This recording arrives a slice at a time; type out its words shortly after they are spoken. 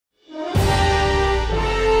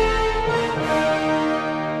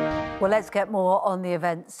Well, let's get more on the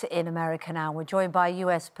events in America now. We're joined by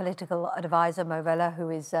US political advisor Vela, who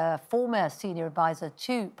is a former senior advisor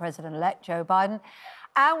to President-elect Joe Biden.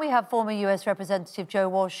 And we have former US Representative Joe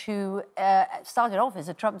Walsh, who started off as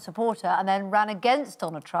a Trump supporter and then ran against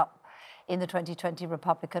Donald Trump in the 2020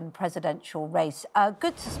 Republican presidential race.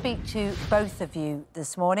 Good to speak to both of you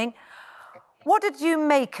this morning. What did you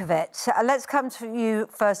make of it? Let's come to you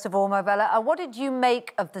first of all, Vela. What did you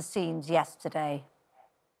make of the scenes yesterday?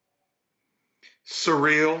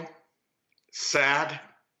 Surreal, sad,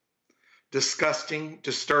 disgusting,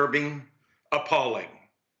 disturbing, appalling.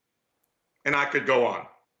 And I could go on.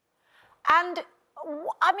 And,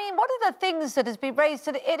 I mean, one of the things that has been raised,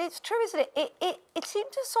 and it's true, isn't it? It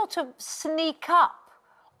seemed to sort of sneak up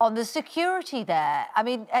on the security there. I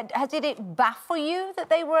mean, did it baffle you that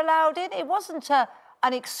they were allowed in? It wasn't an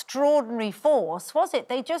extraordinary force, was it?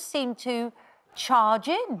 They just seemed to charge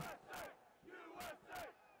in.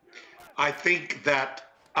 I think that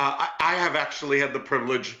I have actually had the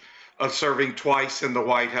privilege of serving twice in the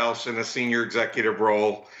White House in a senior executive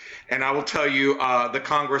role. And I will tell you, the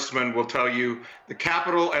congressman will tell you, the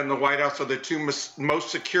Capitol and the White House are the two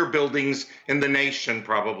most secure buildings in the nation,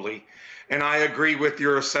 probably. And I agree with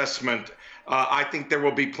your assessment. I think there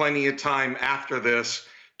will be plenty of time after this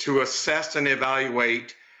to assess and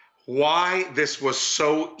evaluate why this was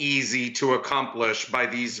so easy to accomplish by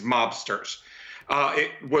these mobsters.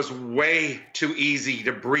 It was way too easy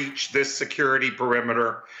to breach this security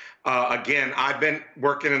perimeter. Again, I've been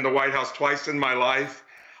working in the White House twice in my life.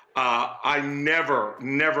 I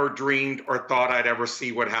never dreamed or thought I'd ever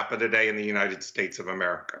see what happened today in the United States of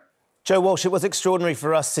America. Joe Walsh, it was extraordinary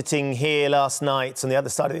for us sitting here last night on the other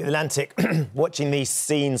side of the Atlantic, watching these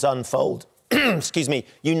scenes unfold. Excuse me,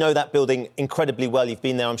 you know that building incredibly well. You've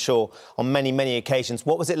been there, I'm sure, on many, many occasions.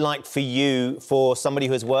 What was it like for you, for somebody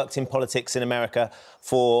who has worked in politics in America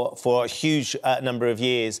for a huge number of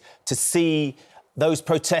years, to see those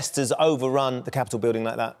protesters overrun the Capitol building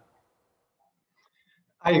like that?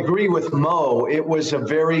 I agree with Mo. It was a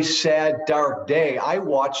very sad, dark day. I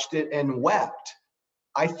watched it and wept.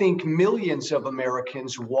 I think millions of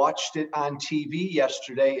Americans watched it on TV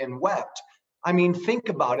yesterday and wept. I mean, think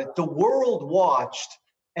about it. The world watched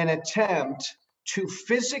an attempt to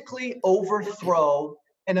physically overthrow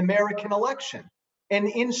an American election, an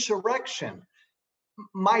insurrection.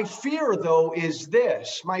 My fear, though, is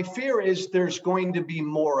this. My fear is there's going to be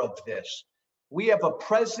more of this. We have a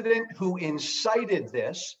president who incited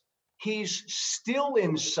this. He's still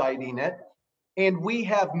inciting it. And we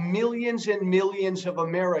have millions and millions of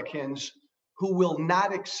Americans who will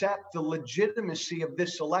not accept the legitimacy of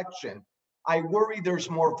this election. I worry there's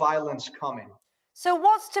more violence coming. So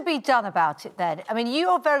what's to be done about it then? I mean, you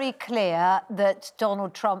are very clear that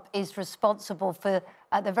Donald Trump is responsible for,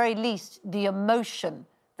 at the very least, the emotion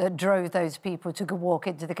that drove those people to walk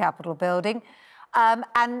into the Capitol building,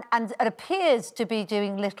 and it appears to be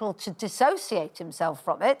doing little to dissociate himself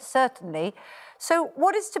from it, certainly. So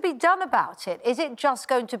what is to be done about it? Is it just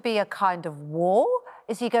going to be a kind of war?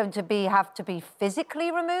 Is he going to have to be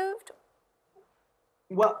physically removed?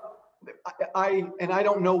 Well, I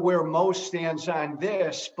don't know where Mo stands on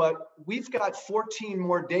this, but we've got 14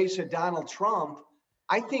 more days of Donald Trump.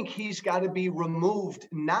 I think he's got to be removed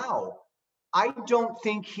now. I don't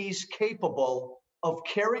think he's capable of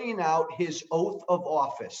carrying out his oath of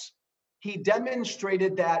office. He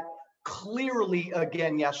demonstrated that clearly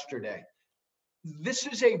again yesterday. This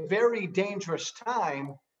is a very dangerous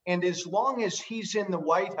time, and as long as he's in the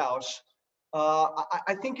White House,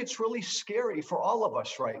 I think it's really scary for all of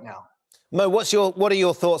us right now. Mo, what are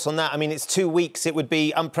your thoughts on that? I mean, it's 2 weeks. It would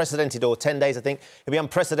be unprecedented, or 10 days, I think. It'd be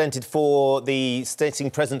unprecedented for the sitting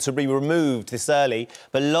president to be removed this early.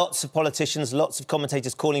 But lots of politicians, lots of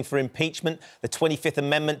commentators calling for impeachment, the 25th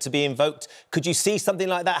Amendment to be invoked. Could you see something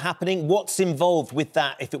like that happening? What's involved with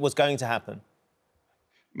that if it was going to happen?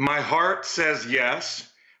 My heart says yes.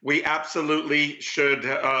 We absolutely should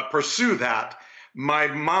pursue that. My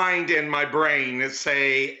mind and my brain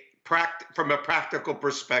say, from a practical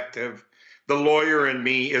perspective, the lawyer in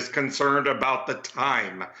me is concerned about the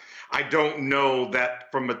time. I don't know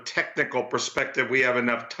that from a technical perspective we have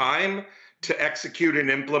enough time to execute and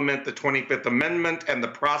implement the 25th Amendment and the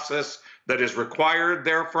process that is required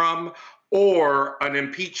therefrom, or an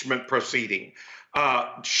impeachment proceeding.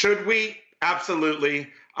 Should we? Absolutely.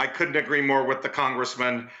 I couldn't agree more with the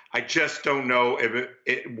congressman. I just don't know if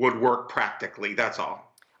it would work practically. That's all.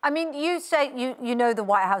 I mean, you say you know the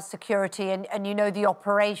White House security and you know the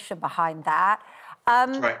operation behind that.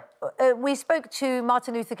 That's right. We spoke to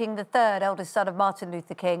Martin Luther King III, eldest son of Martin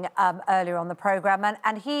Luther King, earlier on the programme,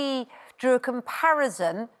 and he drew a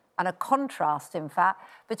comparison and a contrast, in fact,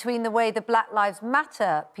 between the way the Black Lives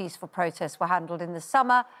Matter peaceful protests were handled in the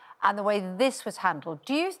summer and the way this was handled.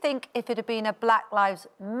 Do you think if it had been a Black Lives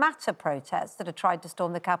Matter protest that had tried to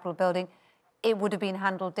storm the Capitol building, it would have been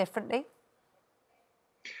handled differently?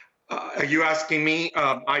 Are you asking me?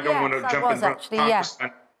 I don't want to jump in. Actually, yes.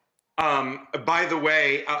 By the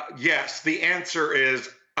way, yes, the answer is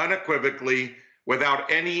unequivocally,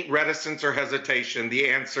 without any reticence or hesitation, the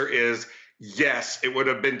answer is yes, it would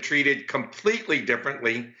have been treated completely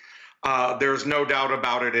differently. There's no doubt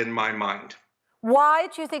about it in my mind. Why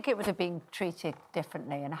do you think it would have been treated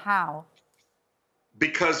differently, and how?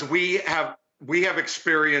 Because we have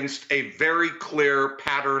experienced a very clear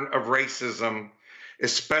pattern of racism,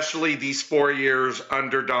 especially these 4 years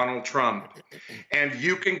under Donald Trump. And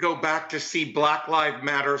you can go back to see Black Lives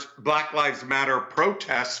Matter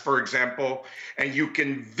protests, for example, and you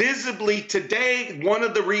can visibly today, one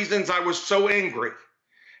of the reasons I was so angry,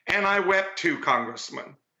 and I wept too,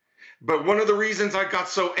 Congressman, but one of the reasons I got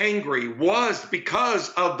so angry was because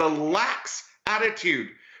of the lax attitude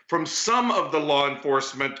from some of the law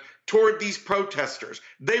enforcement toward these protesters.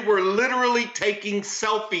 They were literally taking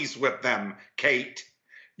selfies with them, Kate.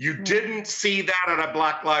 You didn't see that at a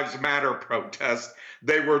Black Lives Matter protest.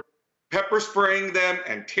 They were pepper spraying them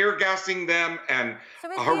and tear gassing them and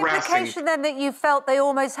harassing. So is the implication then that you felt they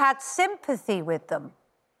almost had sympathy with them?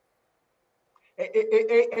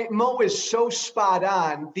 Mo is so spot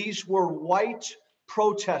on. These were white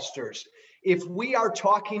protesters. If we are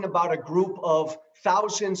talking about a group of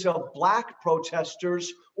thousands of Black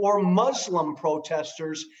protesters or Muslim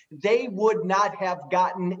protesters, they would not have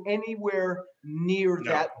gotten anywhere near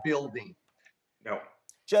that building. No.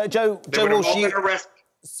 Joe Walsh,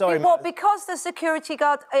 sorry. Well, because the security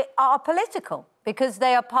guards are political, because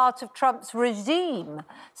they are part of Trump's regime.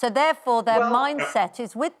 So therefore, their mindset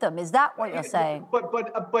is with them. Is that what you're saying?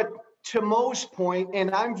 But to Mo's point,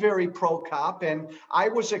 and I'm very pro-cop, and I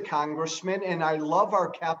was a congressman, and I love our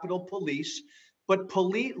Capitol Police, but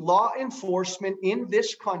law enforcement in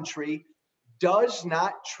this country does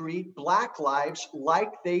not treat Black lives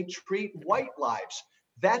like they treat white lives.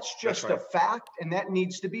 That's just a fact, and that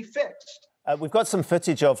needs to be fixed. We've got some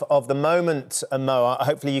footage of the moment, Mo,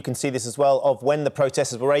 hopefully you can see this as well, of when the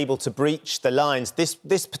protesters were able to breach the lines. This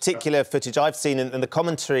particular footage I've seen, and the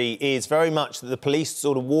commentary is very much that the police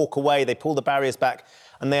sort of walk away, they pull the barriers back,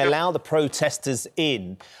 and they allow the protesters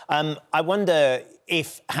in. I wonder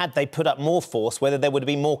if, had they put up more force, whether there would have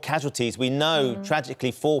been more casualties. We know,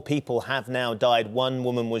 tragically, 4 people have now died. 1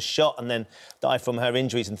 woman was shot and then died from her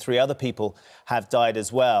injuries, and 3 other people have died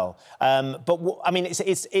as well. I mean,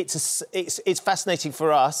 it's fascinating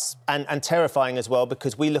for us and terrifying as well,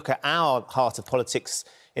 because we look at our heart of politics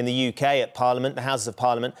in the UK at Parliament, the Houses of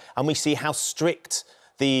Parliament, and we see how strict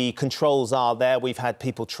the controls are there. We've had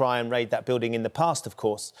people try and raid that building in the past, of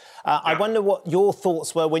course. I wonder what your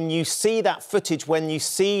thoughts were when you see that footage, when you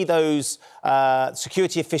see those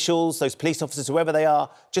security officials, those police officers, whoever they are,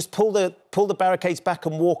 just pull the barricades back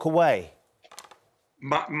and walk away.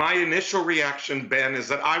 My initial reaction, Ben, is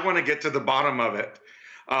that I want to get to the bottom of it.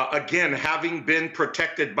 Again, having been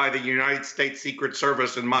protected by the United States Secret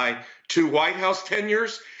Service in my 2 White House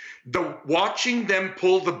tenures, watching them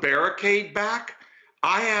pull the barricade back,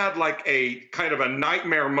 I had like a kind of a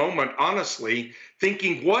nightmare moment, honestly,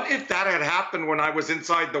 thinking, what if that had happened when I was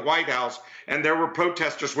inside the White House and there were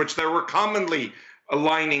protesters, which there were commonly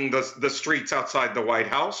lining the streets outside the White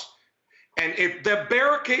House? And if the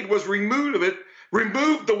barricade was removed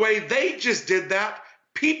the way they just did that,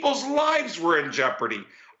 people's lives were in jeopardy.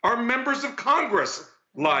 Our members of Congress'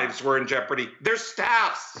 lives were in jeopardy. Their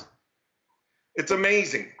staffs. It's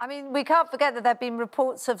amazing. I mean, we can't forget that there have been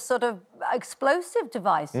reports of sort of explosive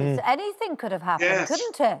devices. Anything could have happened,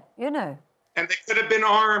 couldn't it? You know. And they could have been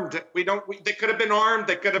armed. They could have been armed.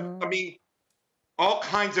 They could have, I mean, all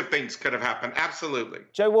kinds of things could have happened. Absolutely.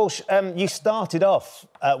 Joe Walsh, you started off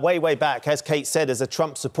way back, as Kate said, as a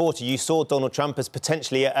Trump supporter. You saw Donald Trump as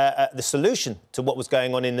potentially the solution to what was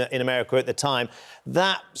going on in America at the time.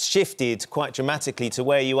 That shifted quite dramatically to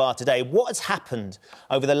where you are today. What has happened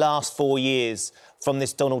over the last 4 years from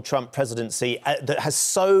this Donald Trump presidency that has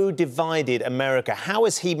so divided America? How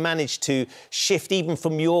has he managed to shift, even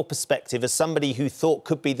from your perspective, as somebody who thought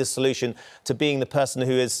could be the solution, to being the person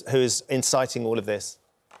who is inciting all of this?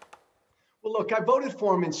 Well, look, I voted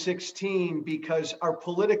for him in 2016 because our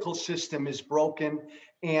political system is broken,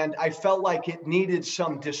 and I felt like it needed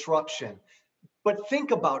some disruption. But think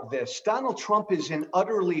about this. Donald Trump is an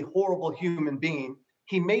utterly horrible human being.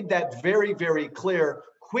 He made that very, very clear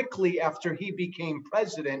quickly after he became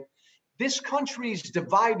president. This country's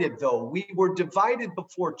divided, though. We were divided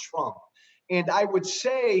before Trump. And I would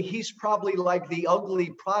say he's probably like the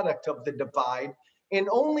ugly product of the divide. And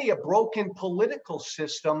only a broken political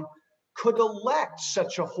system could elect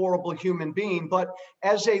such a horrible human being. But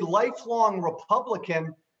as a lifelong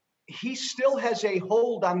Republican, he still has a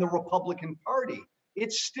hold on the Republican Party.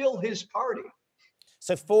 It's still his party.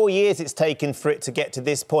 So 4 years it's taken for it to get to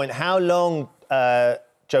this point. How long,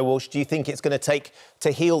 Joe Walsh, do you think it's going to take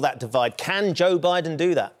to heal that divide? Can Joe Biden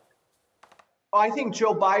do that? I think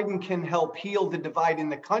Joe Biden can help heal the divide in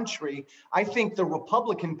the country. I think the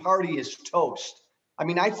Republican Party is toast. I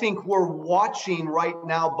mean, I think we're watching right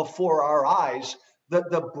now before our eyes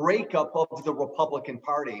the breakup of the Republican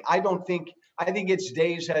Party. I think its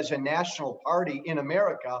days as a national party in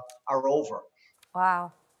America are over.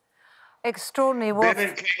 Wow. Extraordinary.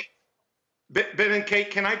 Ben and Kate,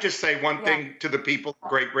 can I just say one thing to the people of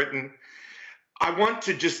Great Britain? I want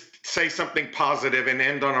to just say something positive and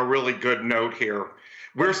end on a really good note here.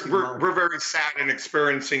 We're very sad and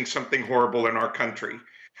experiencing something horrible in our country.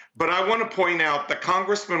 But I want to point out that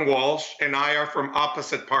Congressman Walsh and I are from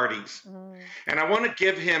opposite parties. And I want to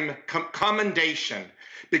give him commendation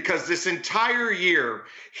because this entire year,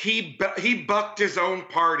 he bucked his own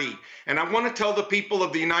party. And I want to tell the people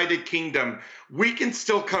of the United Kingdom, we can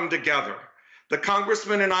still come together. The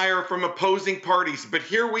congressman and I are from opposing parties, but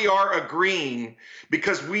here we are agreeing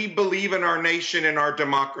because we believe in our nation and our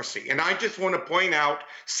democracy. And I just want to point out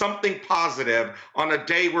something positive on a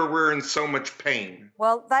day where we're in so much pain.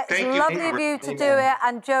 Well, that's lovely of you to do it,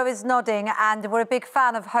 and Joe is nodding, and we're a big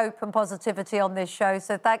fan of hope and positivity on this show,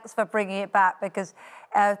 so thanks for bringing it back, because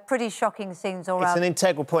pretty shocking scenes all around. It's an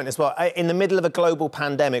integral point as well. In the middle of a global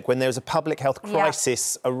pandemic, when there's a public health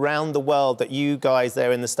crisis around the world that you guys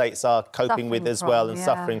there in the States are coping with as well and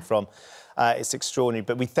suffering from, it's extraordinary.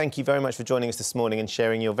 But we thank you very much for joining us this morning and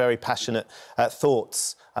sharing your very passionate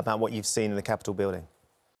thoughts about what you've seen in the Capitol building.